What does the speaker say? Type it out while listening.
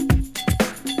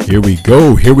Here we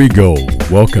go.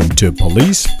 Welcome to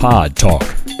Police Pod Talk.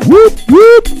 Whoop,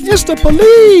 whoop, it's the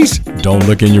police. Don't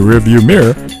look in your rearview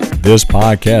mirror. This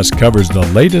podcast covers the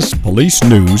latest police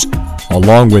news,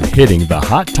 along with hitting the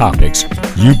hot topics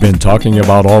you've been talking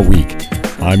about all week.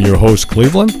 I'm your host,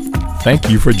 Cleveland. Thank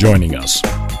you for joining us.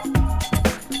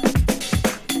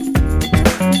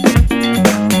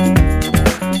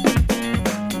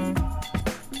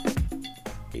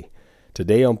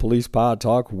 Today on Police Pod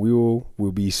Talk, we'll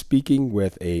be speaking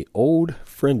with an old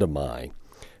friend of mine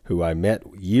who I met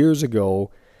years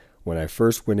ago when I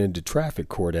first went into traffic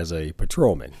court as a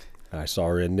patrolman. I saw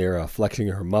her in there flexing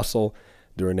her muscle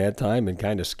during that time and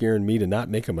kind of scaring me to not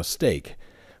make a mistake.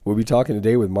 We'll be talking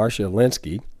today with Marcia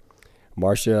Linsky.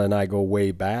 Marcia and I go way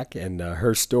back, and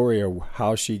her story of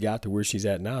how she got to where she's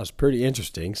at now is pretty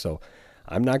interesting. So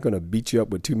I'm not going to beat you up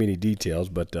with too many details,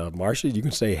 but Marcia, you can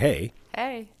say hey.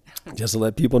 Hey. Just to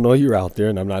let people know you're out there,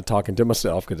 and I'm not talking to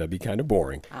myself because that'd be kind of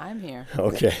boring. I'm here.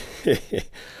 Okay.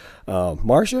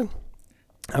 Marcia,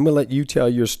 I'm going to let you tell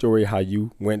your story, how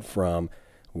you went from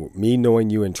me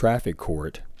knowing you in traffic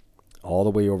court all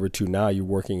the way over to now you're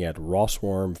working at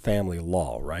Rossworm Family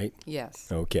Law, right? Yes.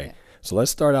 Okay. Yeah. So let's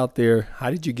start out there.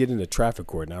 How did you get into traffic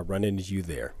court? And I'll run into you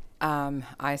there.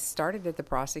 I started at the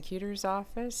prosecutor's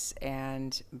office,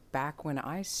 and back when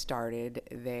I started,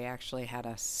 they actually had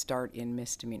us start in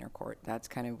misdemeanor court. That's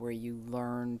kind of where you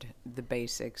learned the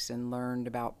basics and learned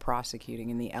about prosecuting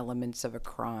and the elements of a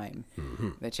crime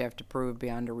that you have to prove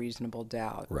beyond a reasonable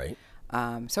doubt. Right.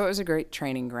 So it was a great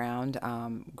training ground,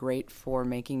 great for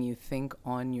making you think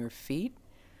on your feet.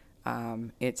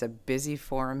 It's a busy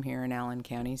forum here in Allen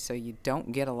County, so you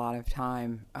don't get a lot of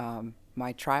time.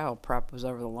 My trial prep was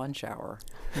over the lunch hour,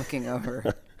 looking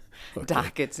over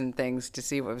dockets and things to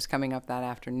see what was coming up that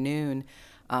afternoon,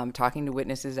 talking to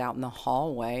witnesses out in the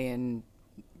hallway and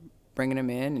bringing them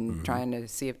in and trying to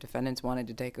see if defendants wanted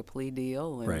to take a plea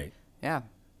deal. And, right. Yeah.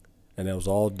 And that was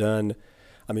all done,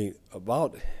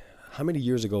 about how many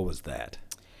years ago was that?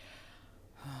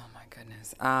 Oh, my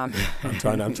goodness. I'm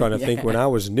trying to think when I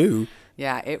was new.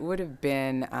 Yeah, it would have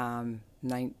been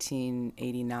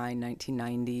 1989,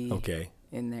 1990. Okay.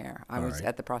 In there. I was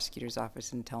at the prosecutor's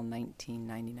office until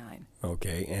 1999.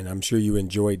 Okay, and I'm sure you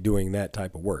enjoyed doing that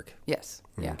type of work. Yes.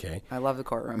 Yeah. Okay. I love the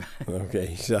courtroom.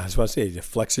 Okay, so I was about to say, you're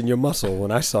flexing your muscle.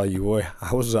 When I saw you, boy,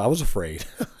 I was afraid.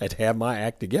 I'd have my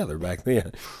act together back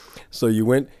then. So you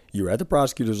were at the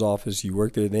prosecutor's office, you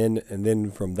worked there then, and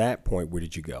then from that point, where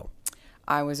did you go?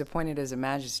 I was appointed as a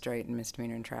magistrate in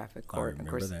misdemeanor and traffic court. I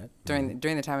remember of course, that. During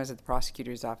the time I was at the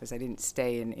prosecutor's office, I didn't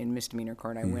stay in misdemeanor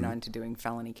court. I went on to doing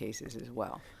felony cases as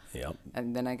well. Yep.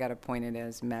 And then I got appointed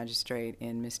as magistrate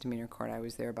in misdemeanor court. I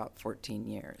was there about 14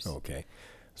 years. Okay.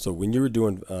 So when you were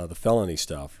doing the felony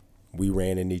stuff, we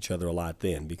ran into each other a lot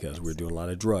then because we were doing a lot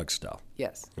of drug stuff.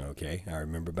 Yes. Okay. I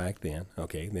remember back then.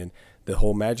 Okay. Then the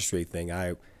whole magistrate thing,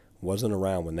 I wasn't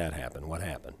around when that happened. What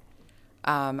happened?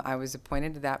 I was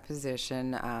appointed to that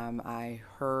position. I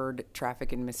heard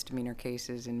traffic and misdemeanor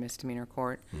cases in misdemeanor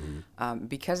court.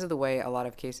 Because of the way a lot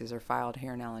of cases are filed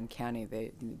here in Allen County,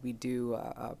 we do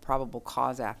a probable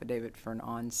cause affidavit for an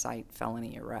on-site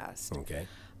felony arrest. Okay.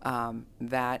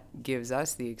 That gives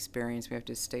us the experience. We have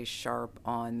to stay sharp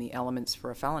on the elements for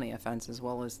a felony offense as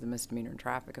well as the misdemeanor and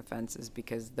traffic offenses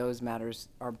because those matters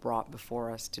are brought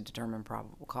before us to determine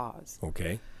probable cause.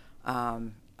 Okay.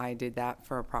 I did that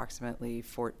for approximately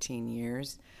 14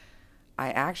 years. I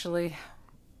actually,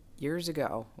 years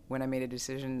ago, when I made a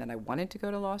decision that I wanted to go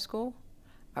to law school,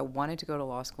 I wanted to go to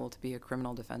law school to be a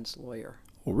criminal defense lawyer.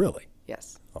 Oh, really?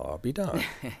 Yes. Oh, I'll be darned.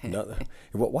 No,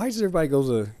 why does everybody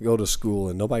go to school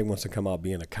and nobody wants to come out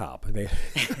being a cop?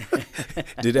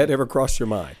 Did that ever cross your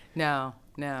mind? No.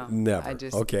 Never.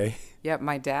 Okay. Yeah,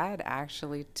 my dad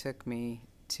actually took me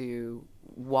to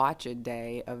watch a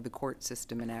day of the court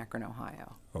system in Akron,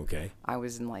 Ohio. Okay. I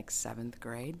was in like 7th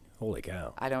grade. Holy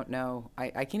cow. I don't know.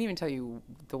 I can't even tell you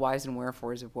the whys and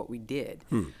wherefores of what we did.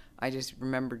 I just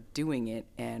remember doing it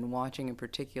and watching a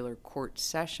particular court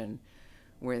session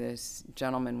where this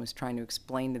gentleman was trying to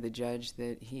explain to the judge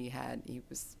that he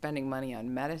was spending money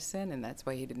on medicine and that's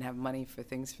why he didn't have money for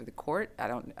things for the court.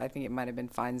 I think it might have been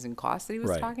fines and costs that he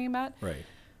was talking about. Right.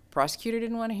 Prosecutor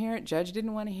didn't want to hear it. Judge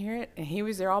didn't want to hear it. And he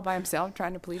was there all by himself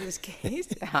trying to plead his case.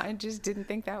 I just didn't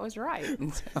think that was right.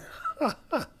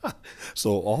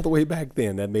 So all the way back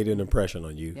then, that made an impression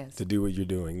on you Yes. to do what you're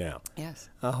doing now. Yes.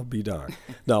 I'll be darned.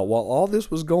 Now, while all this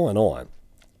was going on,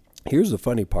 here's the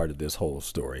funny part of this whole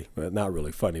story. Well, not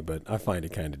really funny, but I find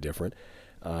it kind of different.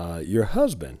 Your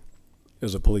husband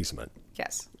is a policeman.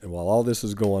 Yes. And while all this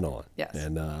is going on. Yes.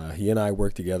 And he and I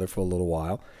worked together for a little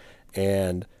while.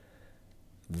 And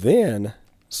then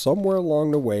somewhere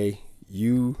along the way,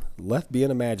 you left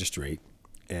being a magistrate,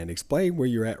 and explain where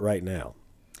you're at right now.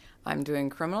 I'm doing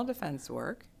criminal defense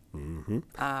work.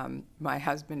 Mm-hmm. My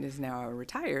husband is now a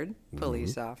retired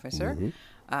police officer.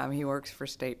 He works for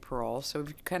state parole, so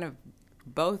we've kind of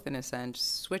both, in a sense,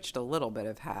 switched a little bit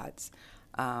of hats.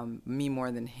 Me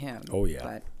more than him. Oh,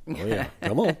 yeah. Oh, yeah.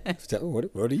 Come on.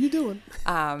 What are you doing?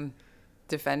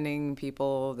 Defending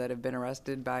people that have been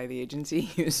arrested by the agency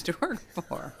he used to work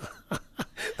for.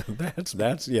 That's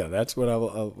what I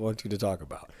want you to talk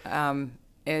about.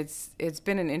 It's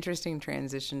been an interesting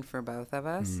transition for both of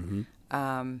us.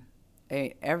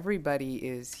 Everybody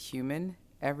is human.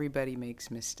 Everybody makes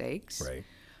mistakes. Right.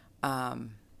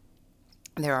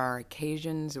 There are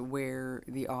occasions where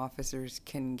the officers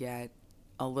can get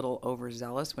a little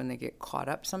overzealous when they get caught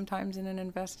up sometimes in an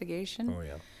investigation. Oh,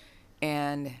 yeah.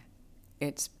 And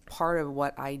it's part of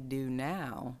what I do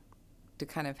now to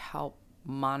kind of help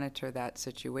monitor that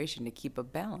situation, to keep a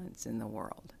balance in the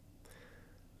world.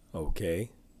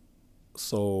 Okay.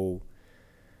 So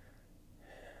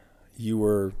you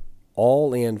were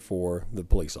all in for the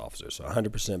police officers, so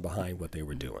 100% behind what they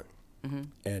were doing. Mm-hmm.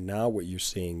 And now what you're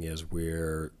seeing is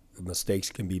where mistakes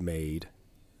can be made,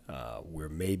 where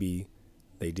maybe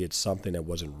they did something that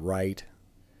wasn't right,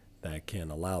 that can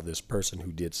allow this person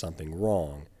who did something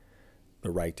wrong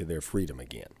the right to their freedom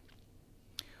again.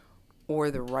 Or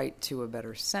the right to a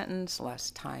better sentence, less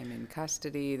time in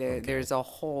custody. There's a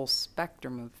whole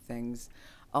spectrum of things.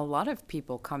 A lot of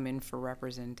people come in for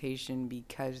representation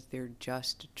because they're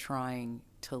just trying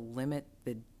to limit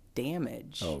the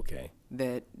damage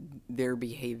that their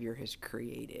behavior has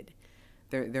created.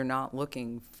 They're not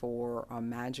looking for a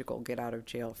magical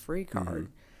get-out-of-jail-free card.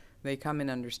 They come in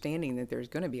understanding that there's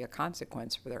going to be a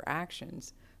consequence for their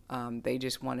actions. They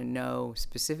just want to know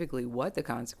specifically what the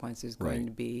consequence is going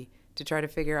to be, to try to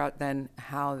figure out then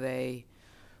how they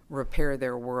repair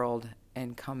their world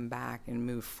and come back and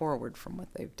move forward from what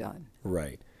they've done.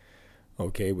 Right.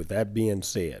 Okay, with that being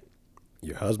said,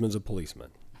 your husband's a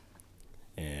policeman,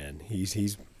 and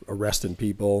he's arresting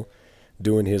people,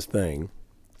 doing his thing,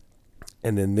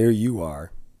 and then there you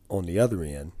are on the other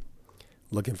end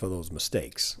looking for those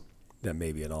mistakes that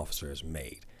maybe an officer has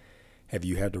made. Have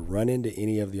you had to run into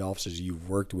any of the officers you've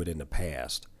worked with in the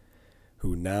past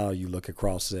who now you look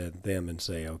across at them and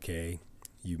say, okay,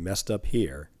 you messed up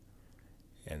here,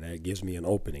 and that gives me an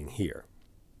opening here?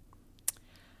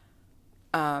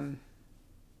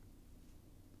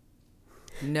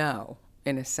 No,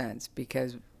 in a sense,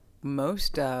 because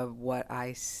most of what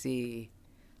I see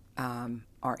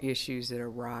are issues that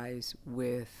arise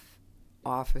with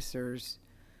officers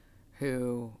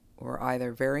who were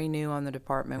either very new on the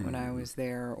department when I was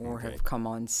there, or have come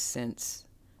on since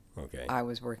I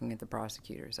was working at the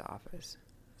prosecutor's office.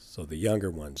 So the younger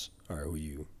ones are who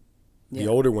you, the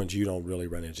older ones, you don't really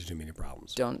run into too many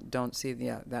problems. Don't see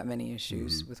that many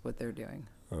issues with what they're doing.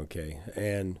 Okay,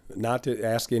 and not to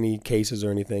ask any cases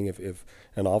or anything, if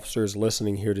an officer is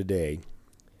listening here today,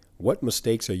 what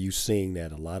mistakes are you seeing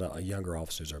that a lot of younger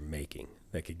officers are making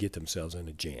that could get themselves in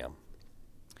a jam?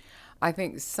 I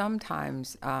think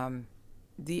sometimes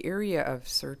the area of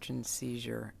search and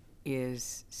seizure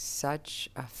is such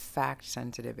a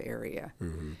fact-sensitive area.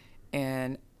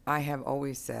 And I have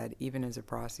always said, even as a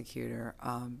prosecutor,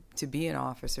 to be an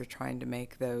officer trying to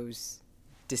make those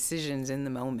decisions in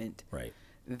the moment,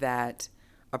 that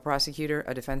a prosecutor,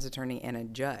 a defense attorney, and a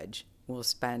judge will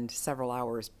spend several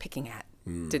hours picking at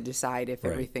to decide if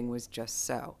everything was just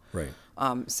so.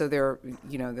 So there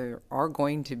are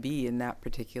going to be in that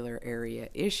particular area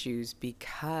issues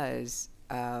because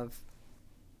of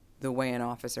the way an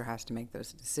officer has to make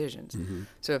those decisions.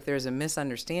 So if there's a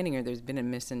misunderstanding, or there's been a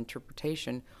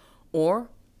misinterpretation, or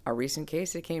a recent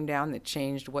case that came down that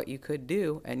changed what you could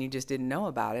do and you just didn't know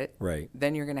about it,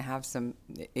 then you're going to have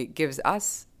it gives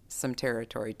us some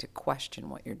territory to question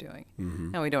what you're doing.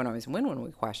 Now, we don't always win when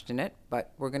we question it,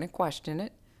 but we're going to question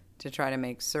it to try to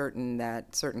make certain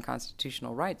that certain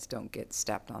constitutional rights don't get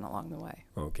stepped on along the way.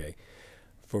 Okay.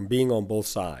 From being on both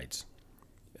sides,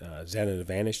 is that an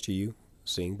advantage to you,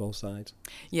 seeing both sides?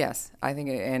 Yes, I think,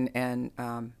 and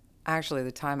actually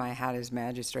the time I had as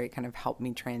magistrate kind of helped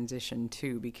me transition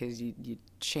too, because you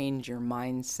change your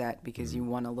mindset because you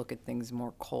want to look at things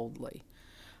more coldly.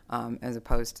 As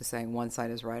opposed to saying one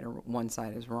side is right or one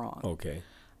side is wrong. Okay.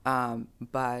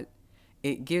 But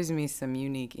it gives me some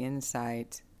unique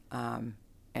insight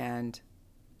and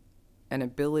an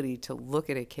ability to look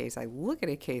at a case. I look at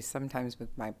a case sometimes with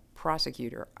my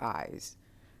prosecutor eyes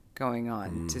going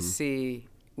on to see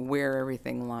where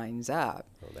everything lines up.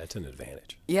 Oh, that's an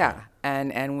advantage. Yeah.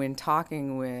 And when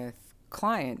talking with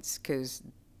clients, because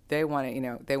they want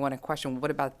to question,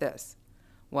 what about this?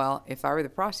 Well, if I were the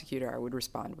prosecutor, I would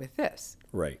respond with this.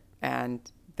 Right. And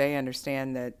they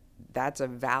understand that that's a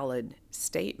valid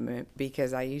statement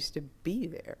because I used to be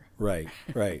there. Right.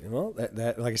 Right. Well,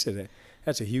 that like I said,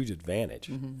 that's a huge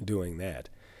advantage doing that.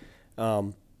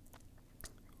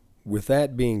 With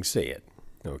that being said,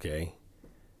 okay,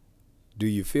 do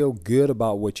you feel good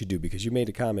about what you do? Because you made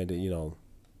a comment that,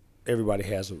 everybody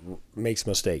makes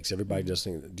mistakes. Everybody does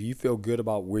things. Do you feel good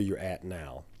about where you're at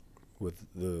now with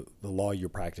the law you're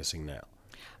practicing now?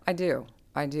 I do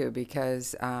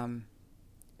because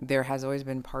there has always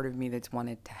been part of me that's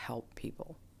wanted to help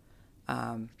people.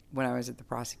 When I was at the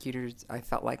prosecutors, I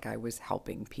felt like I was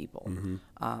helping people.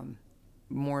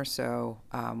 More so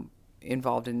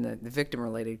involved in the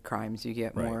victim-related crimes, you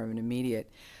get more of an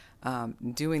immediate.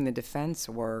 Doing the defense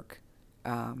work,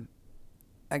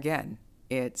 again,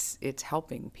 it's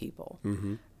helping people.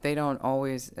 They don't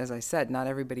always, as I said, not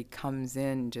everybody comes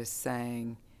in just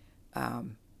saying,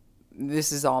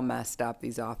 this is all messed up.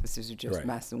 These officers are just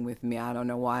messing with me. I don't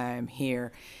know why I'm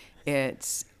here.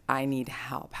 It's, I need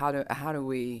help. How do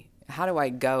I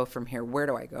go from here? Where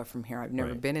do I go from here? I've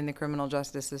never been in the criminal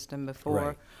justice system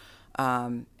before.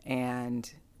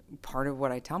 And part of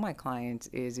what I tell my clients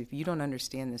is, if you don't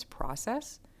understand this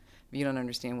process, if you don't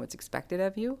understand what's expected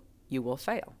of you, you will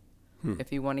fail.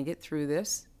 If you want to get through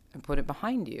this and put it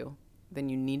behind you, then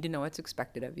you need to know what's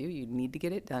expected of you. You need to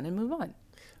get it done and move on.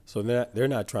 So they're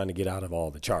not trying to get out of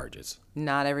all the charges.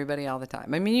 Not everybody all the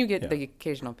time. I mean, you get the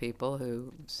occasional people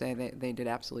who say they did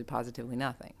absolutely positively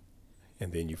nothing.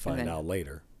 And then you find out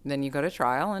later. Then you go to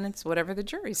trial, and it's whatever the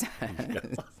jury says.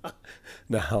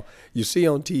 Now, you see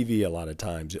on TV a lot of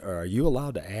times, are you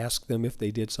allowed to ask them if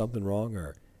they did something wrong,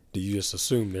 or do you just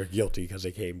assume they're guilty because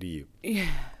they came to you?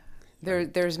 Yeah.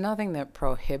 There's nothing that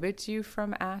prohibits you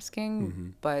from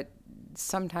asking, but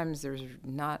sometimes there's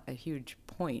not a huge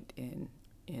point in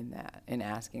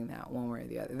asking that one way or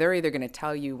the other. They're either going to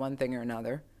tell you one thing or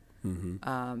another,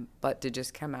 but to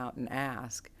just come out and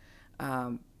ask.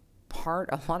 A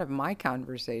lot of my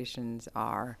conversations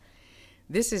are,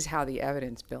 this is how the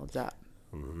evidence builds up.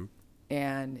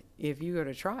 And if you go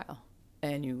to trial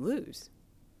and you lose,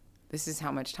 this is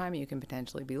how much time you can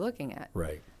potentially be looking at.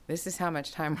 Right. This is how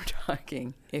much time we're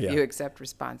talking if you accept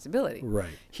responsibility. Right.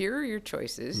 Here are your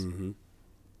choices.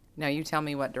 Now you tell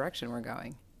me what direction we're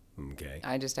going. Okay.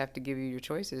 I just have to give you your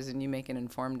choices, and you make an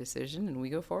informed decision, and we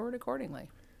go forward accordingly.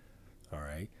 All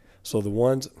right. So the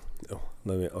ones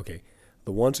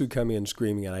who come in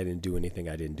screaming, I didn't do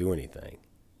anything,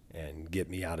 and get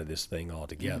me out of this thing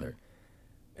altogether,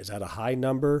 is that a high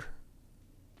number?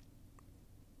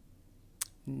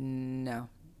 No.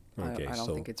 Okay, I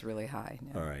don't think it's really high.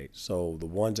 No. All right. So the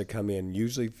ones that come in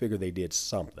usually figure they did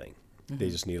something. They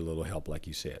just need a little help, like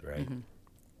you said, right?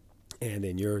 And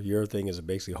then your thing is to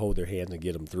basically hold their hands and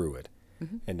get them through it,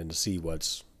 and then to see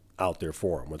what's out there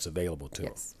for them, what's available to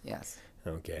them. Yes.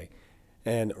 Okay.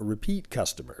 And repeat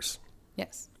customers.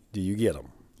 Yes. Do you get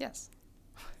them? Yes.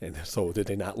 And so did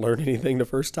they not learn anything the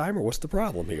first time, or what's the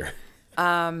problem here?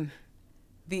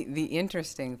 The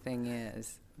interesting thing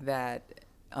is that,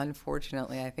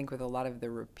 unfortunately, I think with a lot of the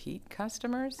repeat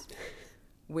customers,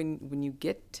 when you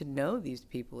get to know these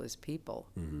people as people,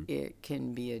 it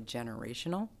can be a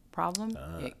generational problem.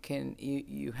 It can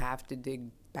you have to dig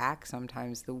back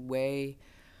sometimes the way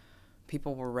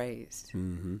people were raised.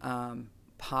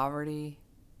 Poverty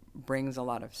brings a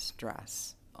lot of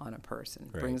stress on a person.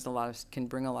 Can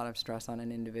bring a lot of stress on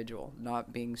an individual.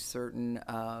 Not being certain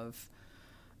of,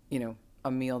 a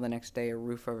meal the next day, a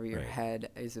roof over your head.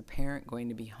 Is a parent going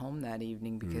to be home that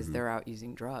evening because they're out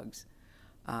using drugs?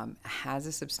 Has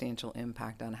a substantial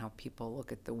impact on how people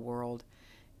look at the world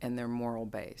and their moral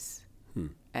base.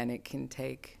 And it can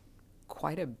take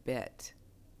quite a bit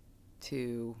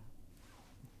to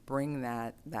bring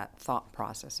that thought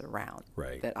process around.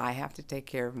 That I have to take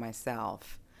care of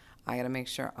myself. I got to make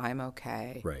sure I'm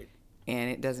okay. And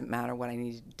it doesn't matter what I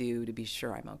need to do to be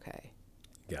sure I'm okay.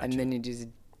 Gotcha. And then you just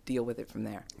deal with it from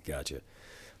there. Gotcha.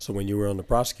 So when you were on the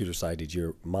prosecutor side, did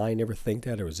your mind ever think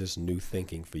that, or was this new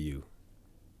thinking for you?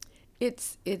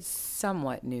 It's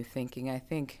somewhat new thinking, I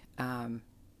think. And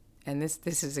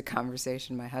this is a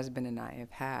conversation my husband and I have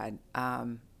had.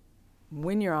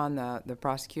 When you're on the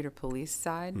prosecutor police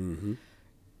side,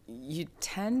 you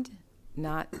tend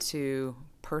not to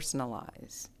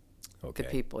personalize the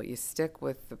people. You stick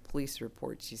with the police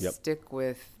reports. You stick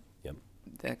with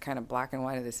the kind of black and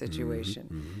white of the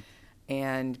situation.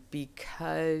 And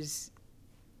because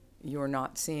you're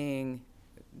not seeing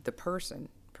the person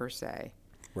per se,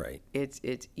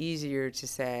 it's easier to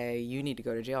say you need to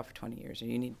go to jail for 20 years or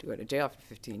you need to go to jail for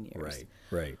 15 years.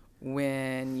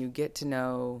 when you get to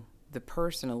know the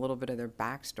person, a little bit of their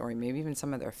backstory, maybe even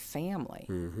some of their family.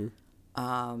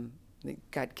 They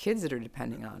got kids that are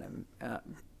depending on them,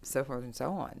 so forth and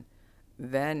so on.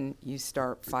 Then you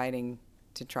start fighting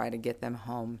to try to get them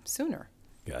home sooner.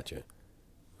 Gotcha.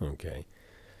 Okay.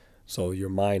 So your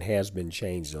mind has been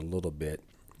changed a little bit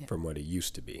from what it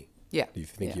used to be. Yeah. Do you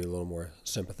think you're a little more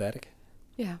sympathetic?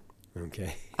 Yeah.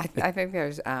 Okay. I think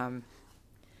there's, and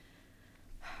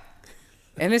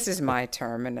this is my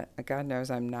term, and God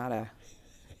knows I'm not a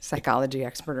psychology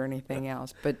expert or anything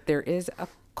else, but there is a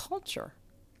culture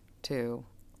to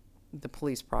the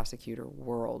police prosecutor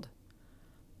world.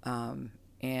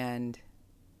 And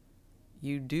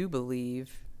you do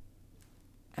believe,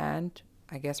 and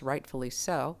I guess rightfully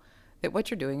so, that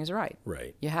what you're doing is right.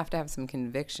 Right. You have to have some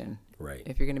conviction Right.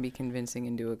 if you're going to be convincing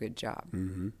and do a good job.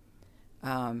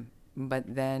 But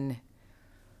then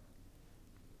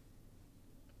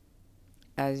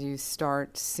as you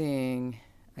start seeing,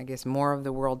 I guess, more of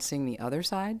the world, seeing the other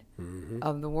side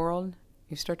of the world,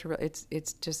 you start to realize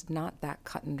it's just not that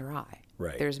cut and dry.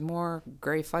 Right. There's more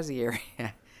gray fuzzy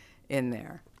area in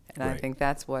there. And I think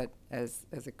that's what, as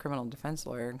a criminal defense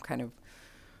lawyer, I'm kind of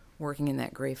working in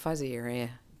that gray fuzzy area,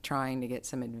 trying to get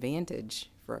some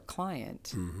advantage for a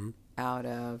client out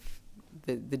of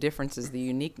the differences, the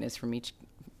uniqueness from each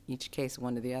case,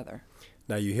 one to the other.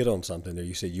 Now, you hit on something there.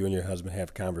 You said you and your husband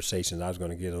have conversations. I was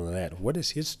going to get on that. What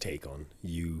is his take on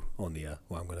you on the,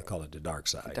 well, I'm going to call it the dark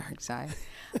side? Dark side.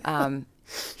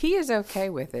 He is okay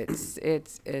with it.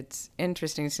 It's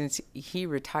interesting since he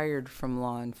retired from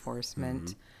law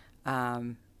enforcement,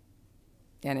 and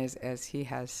as he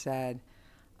has said,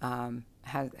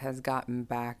 has gotten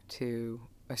back to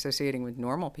associating with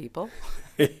normal people.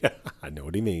 I know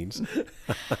what he means.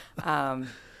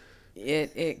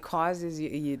 It causes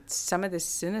you some of the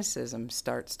cynicism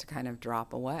starts to kind of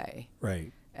drop away.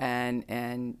 Right.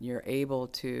 And you're able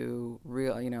to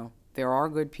there are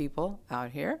good people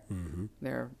out here.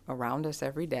 They're around us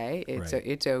every day.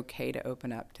 It's okay to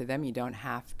open up to them. You don't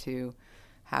have to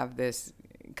have this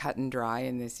cut and dry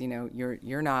and this,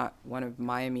 you're not one of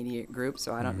my immediate group,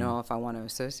 so I don't know if I want to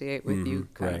associate with you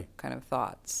kind of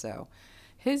thoughts. So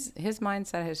his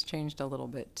mindset has changed a little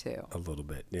bit too. A little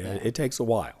bit. Yeah. It takes a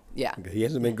while. Yeah. He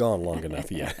hasn't been gone long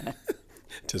enough yet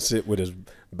to sit with his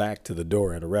back to the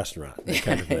door at a restaurant, that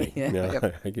kind of thing.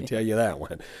 I can tell you that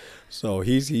one. So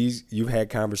you've had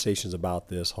conversations about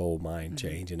this whole mind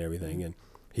change and everything, and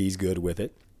he's good with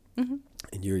it.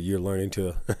 And you're learning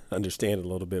to understand it a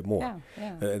little bit more.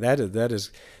 Yeah. That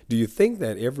is. Do you think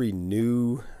that every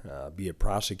new, be it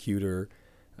prosecutor,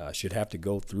 should have to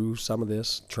go through some of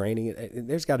this training?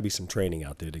 There's got to be some training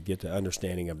out there to get the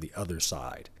understanding of the other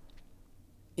side.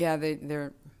 Yeah,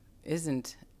 there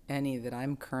isn't any that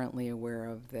I'm currently aware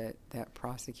of that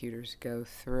prosecutors go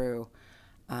through.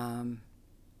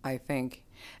 I think,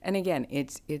 and again,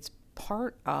 it's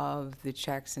part of the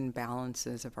checks and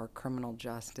balances of our criminal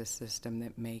justice system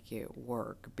that make it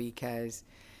work, because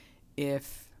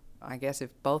if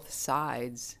both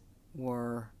sides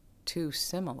were too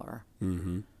similar,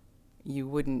 you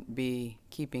wouldn't be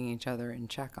keeping each other in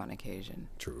check on occasion.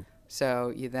 True.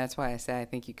 So that's why I say I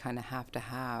think you kind of have to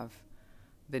have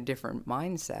the different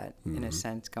mindset in a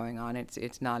sense going on.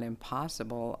 It's not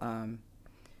impossible.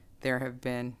 There have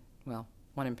been,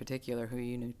 one in particular who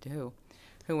you knew too,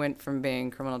 who went from being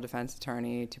criminal defense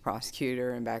attorney to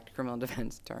prosecutor and back to criminal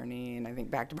defense attorney, and I think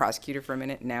back to prosecutor for a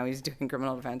minute, and now he's doing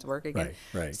criminal defense work again.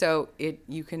 Right. So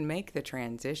you can make the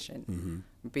transition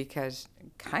because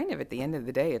kind of at the end of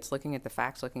the day, it's looking at the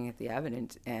facts, looking at the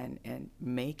evidence, and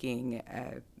making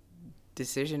a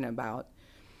decision about,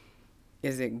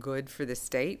 is it good for the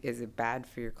state? Is it bad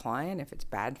for your client? If it's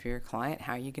bad for your client,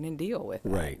 how are you going to deal with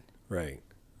that? Right.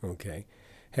 Okay.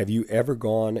 Have you ever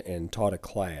gone and taught a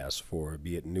class for,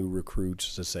 be it new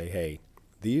recruits, to say, hey,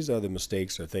 these are the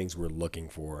mistakes or things we're looking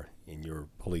for in your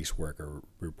police work or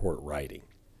report writing?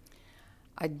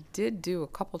 I did do a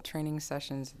couple training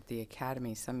sessions at the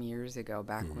academy some years ago,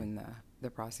 back when the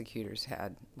prosecutors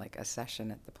had like a session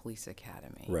at the police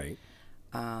academy. Right.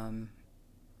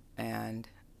 And,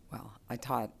 I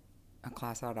taught a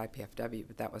class out at IPFW,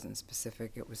 but that wasn't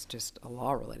specific. It was just a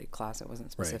law-related class. It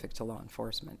wasn't specific to law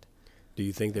enforcement. Do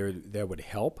you think that would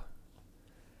help?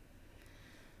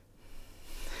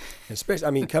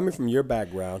 Especially, coming from your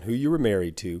background, who you were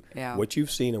married to, what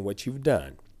you've seen and what you've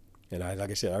done. And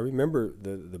like I said, I remember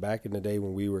the back in the day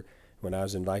when I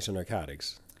was in Vice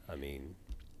Narcotics.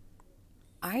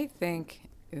 I think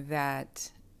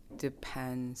that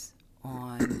depends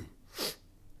on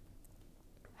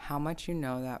how much you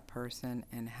know that person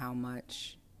and how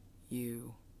much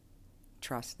you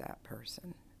trust that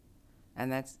person.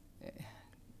 And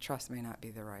trust may not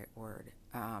be the right word.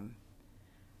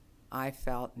 I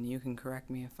felt, and you can correct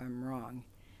me if I'm wrong,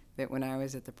 that when I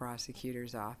was at the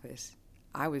prosecutor's office,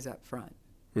 I was up front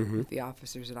with the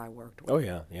officers that I worked with. Oh,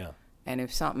 yeah, yeah. And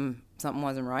if something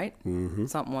wasn't right,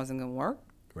 something wasn't going to work,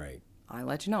 right, I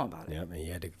let you know about it. Yeah, and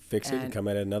you had to fix it and come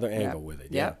at another angle with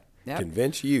it. Yep.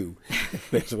 Convince you.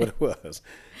 That's what it was.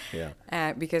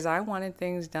 Yeah. Because I wanted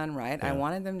things done right. Yeah. I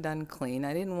wanted them done clean.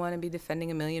 I didn't want to be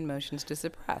defending a million motions to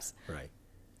suppress. Right.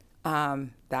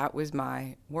 That was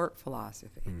my work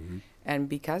philosophy. And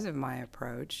because of my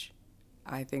approach,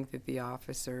 I think that the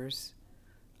officers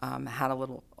had a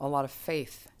lot of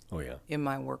faith in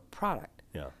my work product.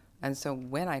 Yeah. And so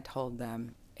when I told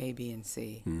them A, B, and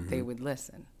C, they would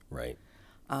listen. Right.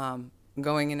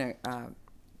 Going in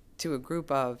to a group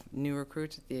of new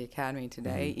recruits at the academy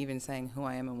today, even saying who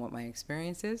I am and what my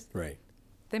experience is, right,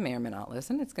 they may or may not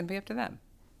listen. It's going to be up to them.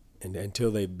 And until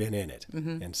they've been in it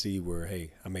and see where,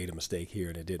 hey, I made a mistake here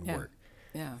and it didn't work.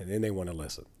 Yeah. And then they want to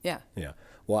listen. Yeah. Yeah.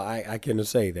 Well, I can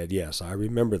say that, yes, I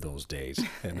remember those days.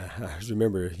 And I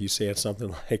remember you said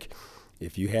something like,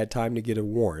 if you had time to get a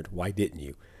warrant, why didn't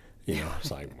you? You know,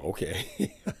 it's like,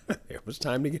 okay, it was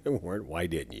time to get a warrant. Why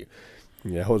didn't you?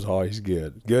 Yeah, that was always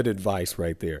good. Good advice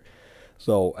right there.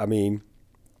 So, I mean,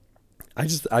 I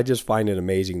just find it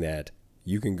amazing that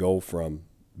you can go from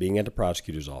being at the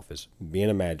prosecutor's office, being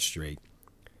a magistrate,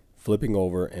 flipping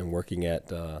over and working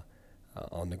at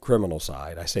on the criminal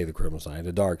side. I say the criminal side,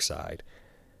 the dark side.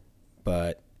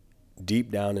 But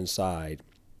deep down inside,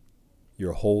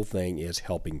 your whole thing is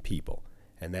helping people.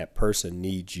 And that person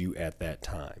needs you at that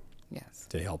time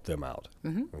to help them out.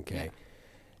 Okay? Yeah.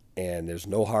 And there's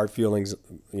no hard feelings,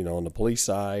 on the police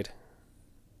side.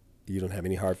 You don't have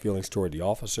any hard feelings toward the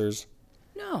officers?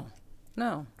 No.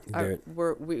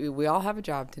 We all have a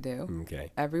job to do. Okay.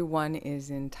 Everyone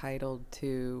is entitled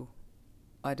to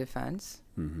a defense.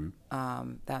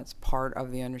 That's part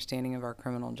of the understanding of our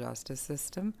criminal justice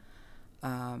system.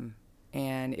 And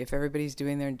if everybody's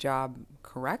doing their job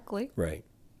correctly, right,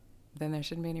 then there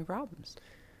shouldn't be any problems.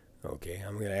 Okay,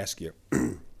 I'm going to ask you.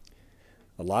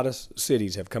 A lot of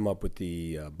cities have come up with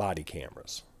the body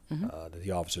cameras that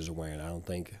the officers are wearing. I don't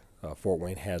think Fort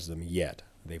Wayne has them yet.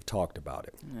 They've talked about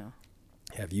it. Yeah.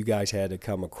 Have you guys had to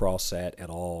come across that at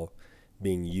all,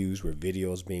 being used, where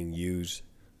videos being used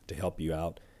to help you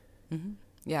out?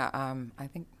 Yeah, I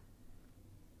think,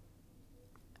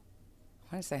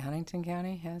 I want to say Huntington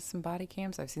County has some body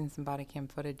cams. I've seen some body cam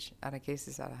footage out of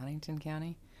cases out of Huntington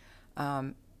County.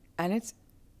 And it's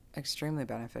extremely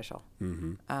beneficial.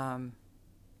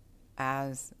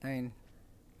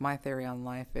 My theory on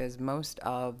life is most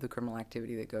of the criminal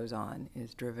activity that goes on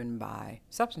is driven by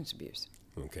substance abuse.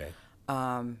 Okay.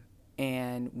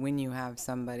 And when you have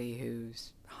somebody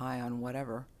who's high on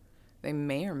whatever, they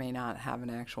may or may not have an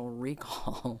actual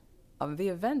recall of the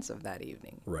events of that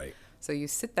evening. Right. So you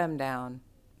sit them down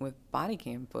with body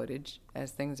cam footage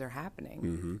as things are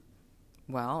happening.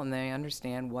 Well, and they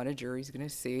understand what a jury's going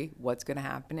to see, what's going to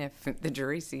happen if the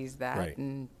jury sees that, right,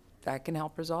 and that can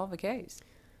help resolve a case.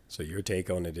 So your take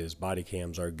on it is body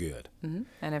cams are good. And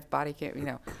if body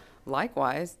cam,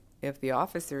 likewise, if the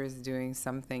officer is doing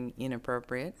something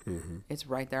inappropriate, it's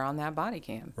right there on that body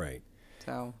cam. Right.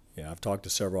 So. Yeah, I've talked to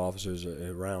several officers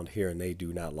around here, and they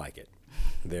do not like it.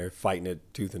 They're fighting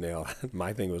it tooth and nail.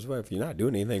 My thing was, well, if you're not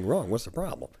doing anything wrong, what's the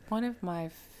problem? One of my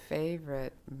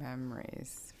favorite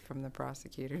memories from the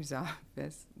prosecutor's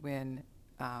office when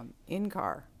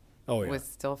in-car was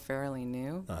still fairly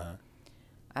new.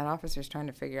 An officer's trying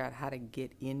to figure out how to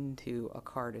get into a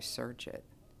car to search it.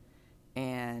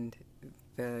 And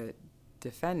the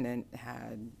defendant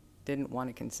didn't want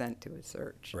to consent to a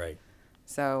search. Right.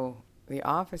 So the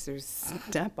officers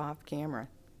step off camera,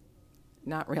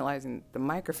 not realizing the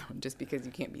microphone, just because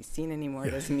you can't be seen anymore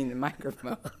doesn't mean the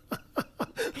microphone.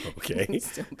 Okay. Can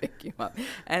still pick you up.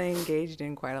 And engaged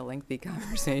in quite a lengthy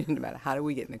conversation about how do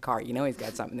we get in the car. He's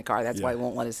got something in the car. That's why he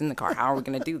won't let us in the car. How are we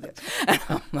going to do this? And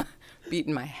I'm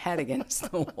beating my head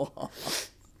against the wall.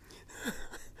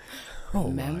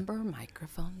 Remember,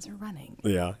 microphones are running.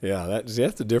 Yeah. That's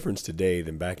the difference today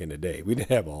than back in the day. We didn't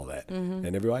have all that.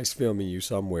 And everybody's filming you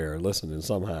somewhere, listening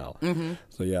somehow.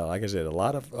 So, yeah, like I said, a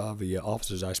lot of the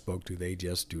officers I spoke to, they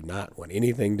just do not want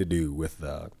anything to do with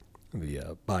the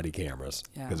body cameras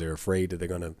because they're afraid that they're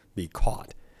going to be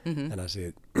caught. And I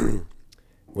said,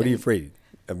 what are you afraid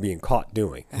of being caught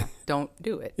doing? Don't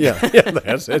do it. Yeah,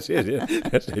 that's it.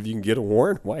 If you can get a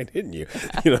warrant, why didn't you?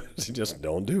 Just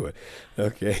don't do it.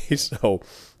 Okay, so,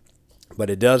 but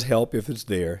it does help if it's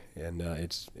there, and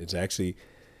it's actually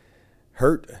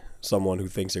hurt someone who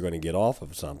thinks they're going to get off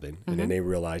of something, and then they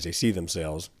realize they see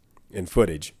themselves in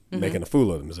footage making a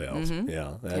fool of themselves.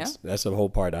 Yeah, that's the whole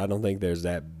part. I don't think there's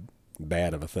that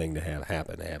bad of a thing to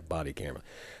have body camera.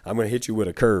 I'm going to hit you with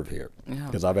a curve here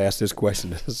because I've asked this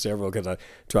question to several because I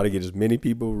try to get as many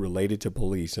people related to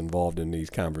police involved in these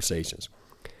conversations.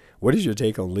 What is your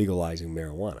take on legalizing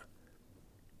marijuana?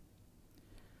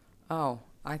 Oh,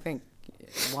 I think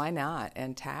why not,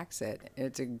 and tax it?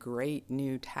 It's a great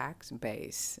new tax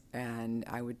base, and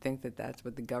I would think that that's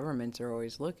what the governments are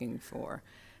always looking for.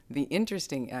 The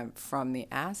interesting, from the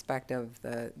aspect of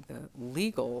the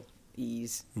legal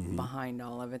ease behind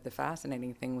all of it, the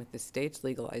fascinating thing with the states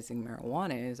legalizing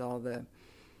marijuana is all the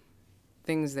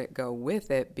things that go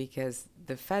with it because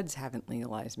the feds haven't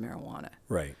legalized marijuana.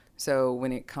 Right. So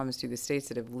when it comes to the states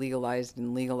that have legalized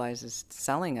the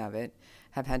selling of it,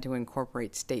 have had to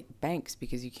incorporate state banks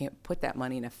because you can't put that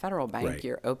money in a federal bank. Right.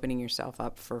 You're opening yourself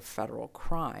up for federal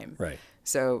crime. Right.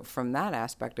 So from that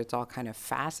aspect, it's all kind of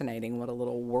fascinating what a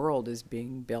little world is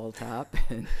being built up.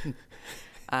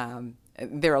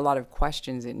 There are a lot of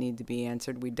questions that need to be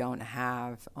answered. We don't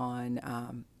have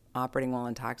on operating while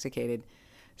intoxicated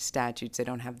statutes. They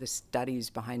don't have the studies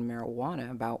behind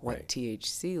marijuana about what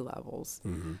THC levels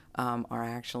are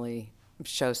actually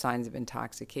show signs of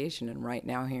intoxication. And right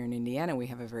now here in Indiana, we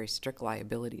have a very strict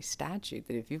liability statute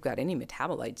that if you've got any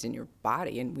metabolites in your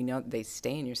body, and we know that they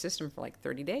stay in your system for like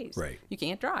 30 days, you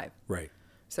can't drive. Right.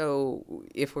 So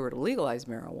if we were to legalize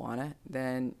marijuana,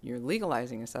 then you're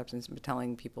legalizing a substance but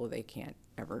telling people they can't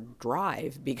ever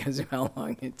drive because of how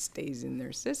long it stays in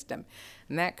their system.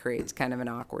 And that creates kind of an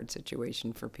awkward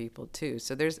situation for people too.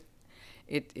 So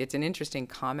it's an interesting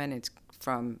comment. It's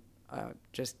from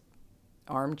just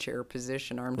armchair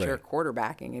position, armchair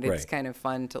quarterbacking. And it's kind of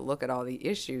fun to look at all the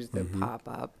issues that pop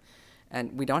up.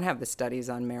 And we don't have the studies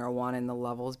on marijuana and the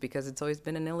levels because it's always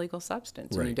been an illegal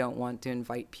substance. And you don't want to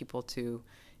invite people to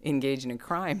engage in a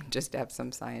crime just to have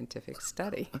some scientific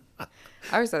study. I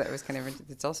always thought that was kind of interesting.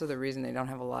 It's also the reason they don't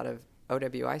have a lot of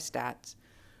OWI stats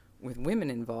with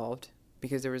women involved,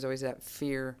 because there was always that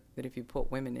fear that if you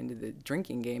put women into the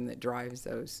drinking game that drives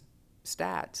those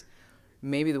stats,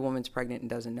 maybe the woman's pregnant and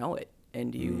doesn't know it,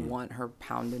 and you want her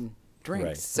pounding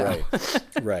drinks.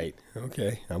 Right.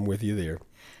 Okay, I'm with you there.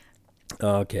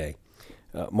 Okay.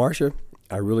 Marcia,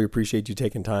 I really appreciate you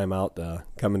taking time out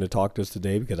coming to talk to us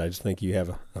today, because I just think you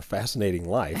have a fascinating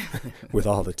life with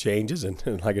all the changes and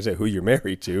like I said, who you're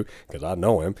married to, because I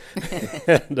know him,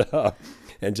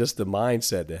 and just the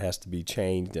mindset that has to be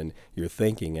changed and your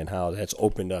thinking and how that's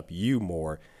opened up you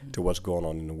more to what's going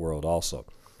on in the world also.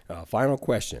 Final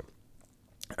question.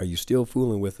 Are you still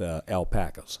fooling with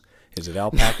alpacas? Is it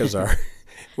alpacas or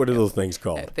what are those things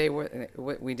called?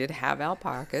 We did have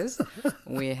alpacas.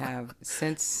 We have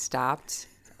since stopped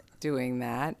doing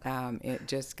that. It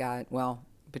just got,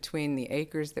 between the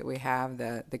acres that we have,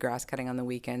 the grass cutting on the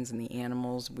weekends and the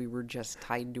animals, we were just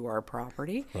tied to our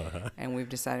property. And we've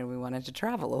decided we wanted to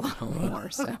travel a little more.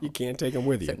 So you can't take them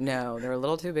with you. No, they're a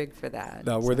little too big for that.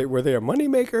 Now, were they a money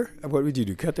maker? What would you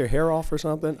do? Cut their hair off or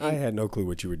something? I had no clue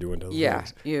what you were doing to those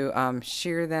things. You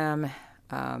shear them.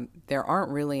 There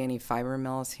aren't really any fiber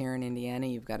mills here in Indiana.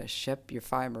 You've got to ship your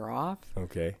fiber off.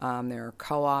 Okay. There are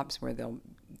co-ops where they'll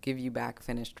give you back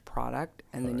finished product,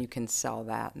 and then you can sell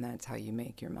that, and that's how you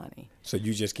make your money. So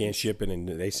you just can't ship it and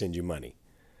they send you money?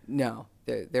 No,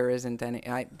 there isn't any.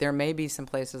 There may be some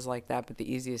places like that, but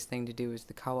the easiest thing to do is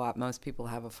the co-op. Most people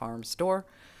have a farm store,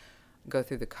 go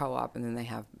through the co-op, and then they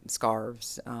have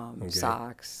scarves,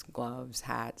 socks, gloves,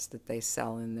 hats that they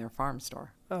sell in their farm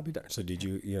store. I'll be darned. So did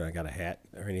you got a hat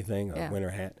or anything, a winter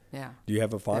hat? Yeah. Do you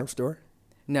have a farm store?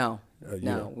 No,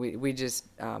 no. We just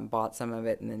bought some of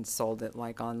it and then sold it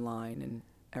like online and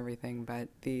everything. But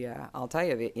I'll tell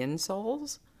you, the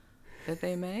insoles that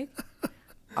they make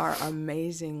are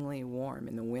amazingly warm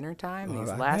in the wintertime.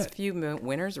 These last few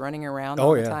winters running around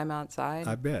all the time outside.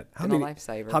 I bet. How many, a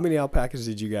lifesaver. How many alpacas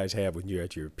did you guys have when you were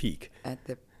at your peak? At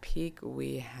the peak,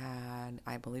 we had,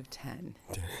 I believe, 10.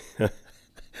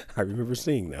 I remember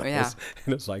seeing those. Yeah.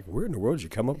 And it's like, where in the world did you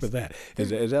come up with that?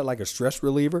 Is that like a stress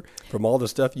reliever from all the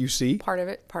stuff you see? Part of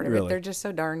it. Really? They're just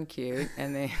so darn cute,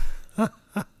 and they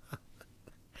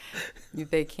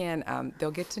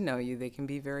they'll get to know you. They can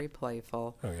be very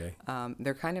playful. Okay.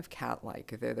 They're kind of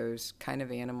cat-like. They're those kind of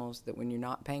animals that when you're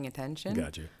not paying attention,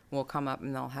 Gotcha. will come up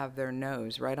and they'll have their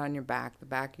nose right on your back, the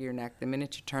back of your neck. The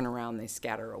minute you turn around, they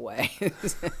scatter away.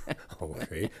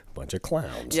 Okay. Bunch of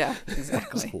clowns. Yeah,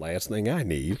 exactly. That's the last thing I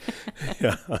need.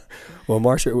 Yeah. Well,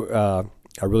 Marcia,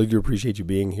 I really do appreciate you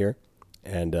being here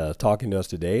and talking to us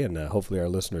today, and hopefully our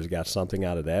listeners got something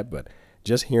out of that. But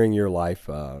just hearing your life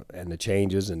and the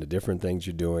changes and the different things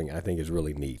you're doing, I think is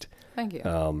really neat. Thank you.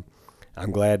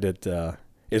 I'm glad that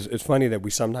it's funny that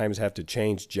we sometimes have to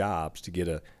change jobs to get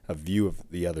a view of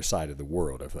the other side of the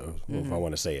world, if I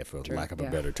want to say it, for lack of a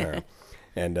better term.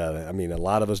 And I mean, a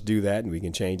lot of us do that, and we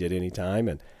can change at any time,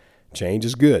 and change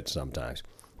is good sometimes.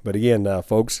 But again,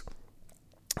 folks,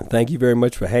 thank you very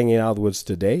much for hanging out with us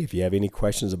today. If you have any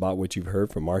questions about what you've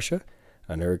heard from Marcia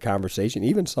and her conversation,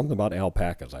 even something about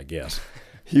alpacas, I guess,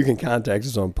 you can contact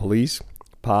us on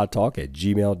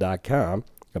policepodtalk@gmail.com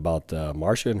about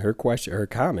Marcia and her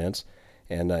comments,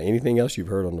 and anything else you've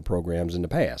heard on the programs in the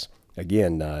past.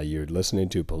 Again, you're listening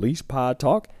to Police Pod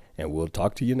Talk, and we'll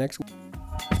talk to you next week.